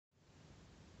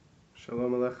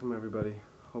Shalom Aleichem, everybody.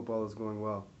 Hope all is going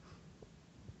well.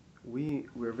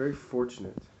 We're very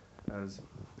fortunate as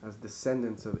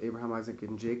descendants of Abraham, Isaac,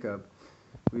 and Jacob.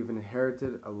 We've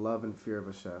inherited a love and fear of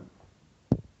Hashem.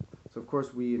 So of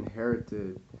course we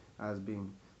inherited, as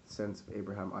being descendants of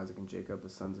Abraham, Isaac, and Jacob, the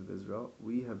sons of Israel.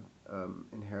 We have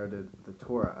inherited the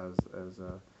Torah as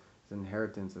an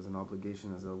inheritance, as an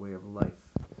obligation, as a way of life.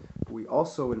 We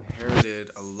also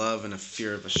inherited a love and a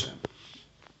fear of Hashem.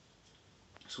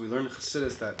 So we learn in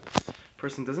Chassidus that a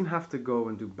person doesn't have to go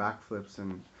and do backflips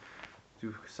and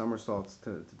do somersaults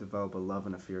to develop a love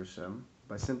and a fear of Hashem.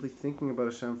 By simply thinking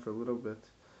about Hashem for a little bit,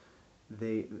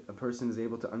 a person is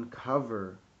able to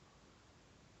uncover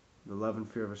the love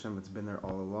and fear of Hashem that's been there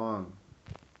all along.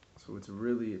 So it's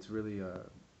really we're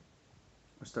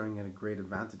starting at a great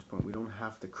advantage point. We don't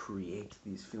have to create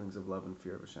these feelings of love and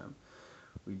fear of Hashem.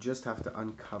 We just have to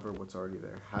uncover what's already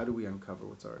there. How do we uncover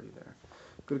what's already there?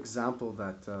 Good example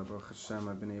that Baruch Hashem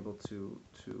I've been able to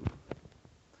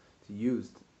use,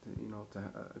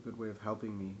 a good way of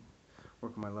helping me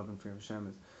work on my love and fear of Hashem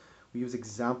is we use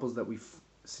examples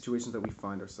situations that we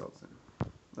find ourselves in.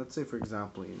 Let's say, for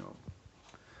example,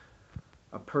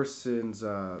 a person's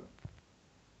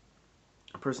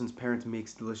parent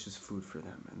makes delicious food for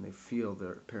them, and they feel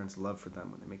their parents' love for them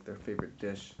when they make their favorite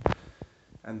dish.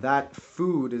 And that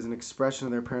food is an expression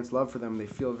of their parents' love for them. They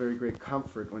feel very great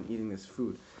comfort when eating this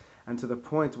food. And to the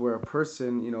point where a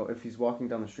person, if he's walking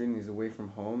down the street and he's away from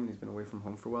home, and he's been away from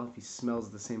home for a while, if he smells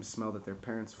the same smell that their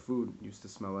parents' food used to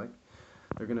smell like,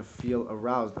 they're going to feel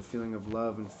aroused, a feeling of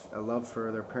love and a love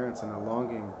for their parents and a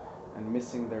longing and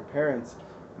missing their parents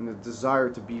and the desire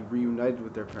to be reunited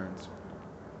with their parents.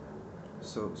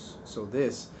 So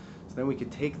then we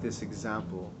could take this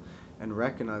example and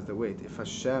recognize that, wait, if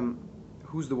Hashem,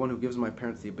 who's the one who gives my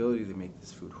parents the ability to make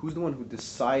this food? Who's the one who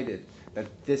decided that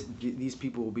these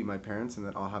people will be my parents and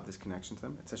that I'll have this connection to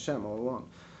them? It's Hashem all along.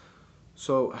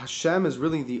 So Hashem is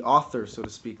really the author, so to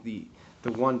speak, the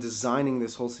one designing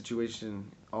this whole situation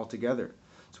altogether.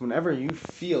 So whenever you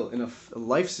feel in a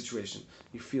life situation,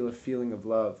 you feel a feeling of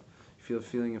love, you feel a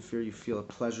feeling of fear, you feel a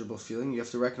pleasurable feeling, you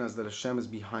have to recognize that Hashem is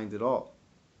behind it all.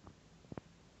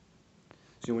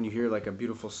 So when you hear like a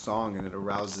beautiful song and it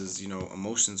arouses,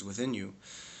 emotions within you.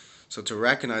 So to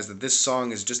recognize that this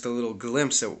song is just a little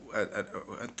glimpse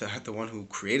at the one who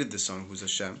created the song, who's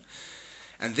Hashem.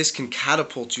 And this can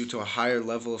catapult you to a higher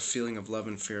level of feeling of love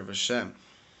and fear of Hashem.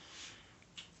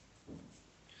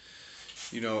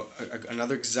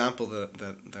 Another example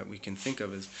that we can think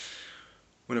of is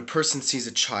when a person sees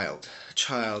a child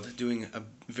doing a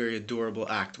very adorable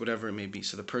act, whatever it may be.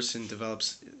 So the person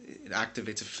it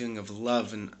activates a feeling of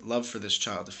love for this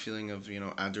child, a feeling of,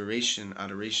 adoration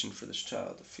for this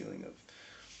child, a feeling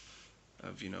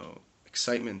of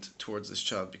excitement towards this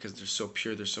child because they're so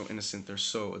pure, they're so innocent, they're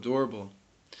so adorable.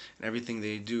 And everything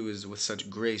they do is with such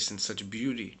grace and such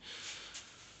beauty.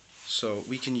 So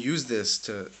we can use this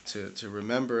to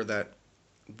remember that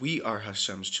we are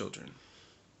Hashem's children.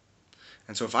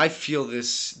 And so if I feel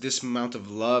this amount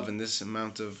of love and this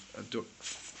amount of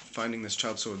finding this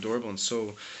child so adorable and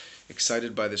so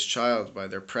excited by this child, by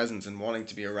their presence and wanting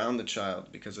to be around the child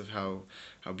because of how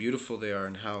beautiful they are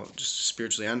and how just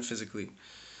spiritually and physically.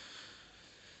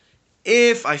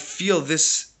 If I feel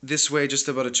this way just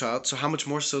about a child, so how much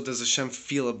more so does Hashem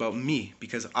feel about me?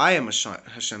 Because I am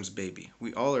Hashem's baby.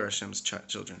 We all are Hashem's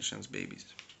children, Hashem's babies.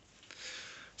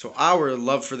 So our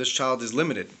love for this child is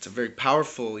limited. It's a very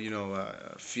powerful,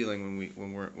 feeling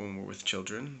when we're with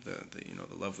children.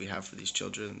 The love we have for these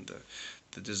children,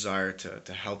 the desire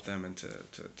to help them and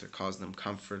to cause them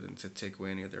comfort and to take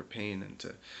away any of their pain and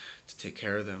to take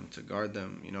care of them, to guard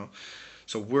them.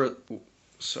 So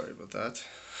sorry about that.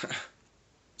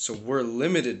 So we're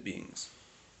limited beings.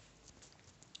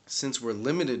 Since we're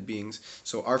limited beings,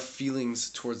 so our feelings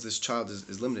towards this child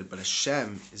is limited, but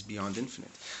Hashem is beyond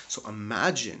infinite. So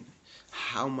imagine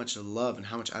how much love and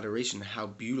how much adoration, how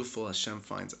beautiful Hashem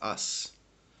finds us.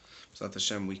 So that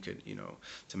Hashem, we could,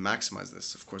 to maximize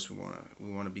this, of course we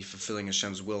want to be fulfilling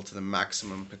Hashem's will to the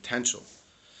maximum potential.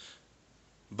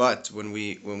 But when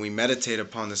we meditate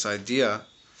upon this idea,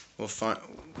 we'll find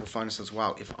ourselves,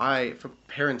 wow, if a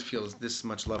parent feels this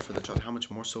much love for the child, how much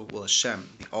more so will Hashem,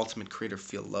 the ultimate creator,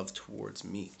 feel love towards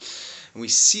me? And we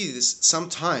see this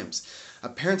sometimes. A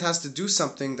parent has to do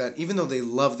something that, even though they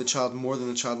love the child more than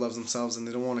the child loves themselves, and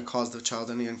they don't want to cause the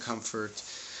child any uncomfort,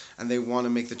 and they want to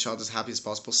make the child as happy as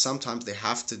possible, sometimes they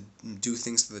have to do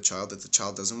things to the child that the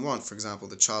child doesn't want. For example,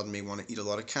 the child may want to eat a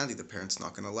lot of candy. The parent's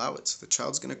not going to allow it. So the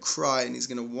child's going to cry and he's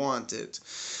going to want it.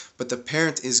 But the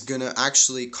parent is going to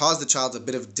actually cause the child a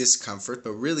bit of discomfort,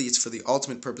 but really it's for the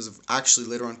ultimate purpose of actually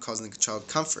later on causing the child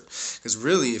comfort. Because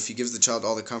really, if he gives the child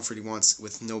all the comfort he wants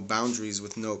with no boundaries,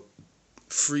 with no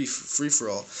free for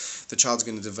all, the child's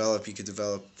going to develop, he could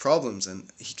develop problems, and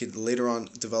he could later on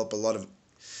develop a lot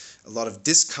of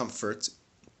discomfort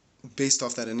based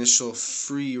off that initial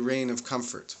free reign of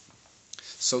comfort.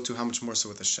 So too, how much more so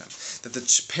with Hashem? That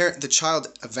the child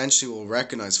eventually will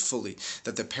recognize fully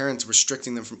that the parents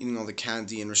restricting them from eating all the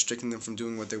candy and restricting them from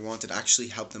doing what they wanted actually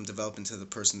helped them develop into the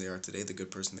person they are today, the good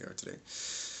person they are today.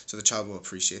 So the child will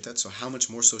appreciate that. So how much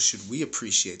more so should we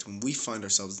appreciate when we find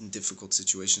ourselves in difficult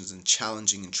situations and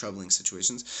challenging and troubling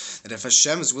situations? That if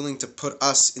Hashem is willing to put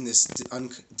us in this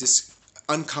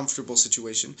uncomfortable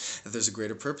situation, that there's a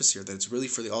greater purpose here, that it's really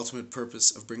for the ultimate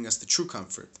purpose of bringing us the true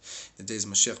comfort. The days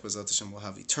of Moshiach, B'ezrat Hashem, will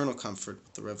have eternal comfort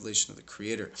with the revelation of the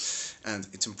Creator. And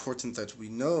it's important that we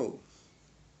know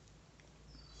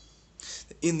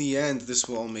that in the end this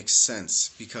will all make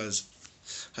sense, because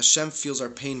Hashem feels our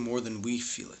pain more than we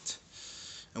feel it,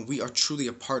 and we are truly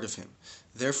a part of Him.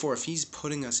 Therefore, if He's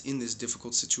putting us in this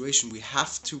difficult situation, we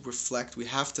have to reflect, we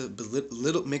have to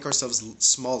make ourselves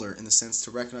smaller in the sense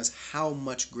to recognize how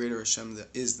much greater Hashem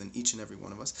is than each and every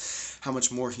one of us, how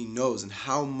much more He knows, and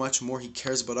how much more He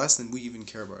cares about us than we even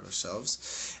care about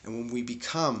ourselves. And when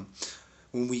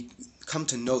we come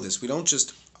to know this, we don't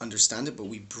just understand it, but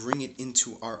we bring it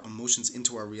into our emotions,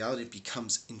 into our reality. It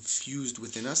becomes infused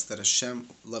within us that Hashem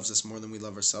loves us more than we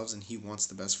love ourselves, and He wants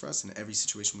the best for us, and every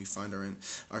situation we find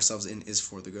ourselves in is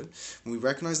for the good. When we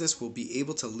recognize this, we'll be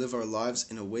able to live our lives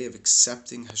in a way of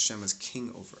accepting Hashem as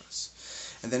King over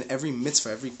us. And then every mitzvah,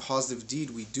 every positive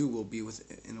deed we do will be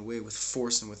in a way with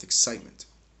force and with excitement.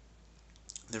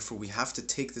 Therefore, we have to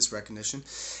take this recognition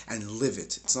and live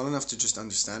it. It's not enough to just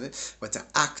understand it, but to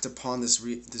act upon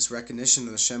this recognition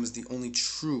that Hashem is the only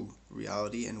true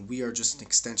reality, and we are just an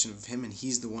extension of Him, and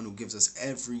He's the one who gives us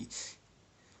every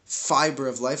fiber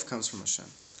of life comes from Hashem.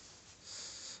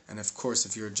 And of course,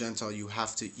 if you're a Gentile, you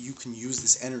can use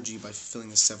this energy by fulfilling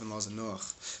the 7 laws of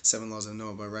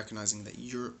Noah, by recognizing that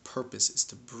your purpose is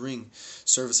to bring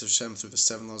service of Hashem through the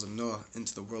 7 laws of Noah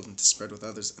into the world and to spread with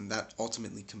others, and that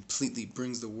ultimately completely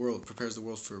prepares the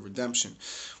world for redemption,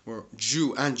 where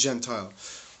Jew and Gentile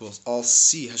will all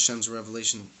see Hashem's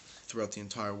revelation throughout the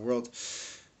entire world.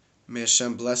 May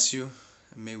Hashem bless you,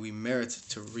 and may we merit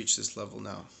to reach this level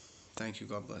now. Thank you.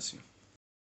 God bless you.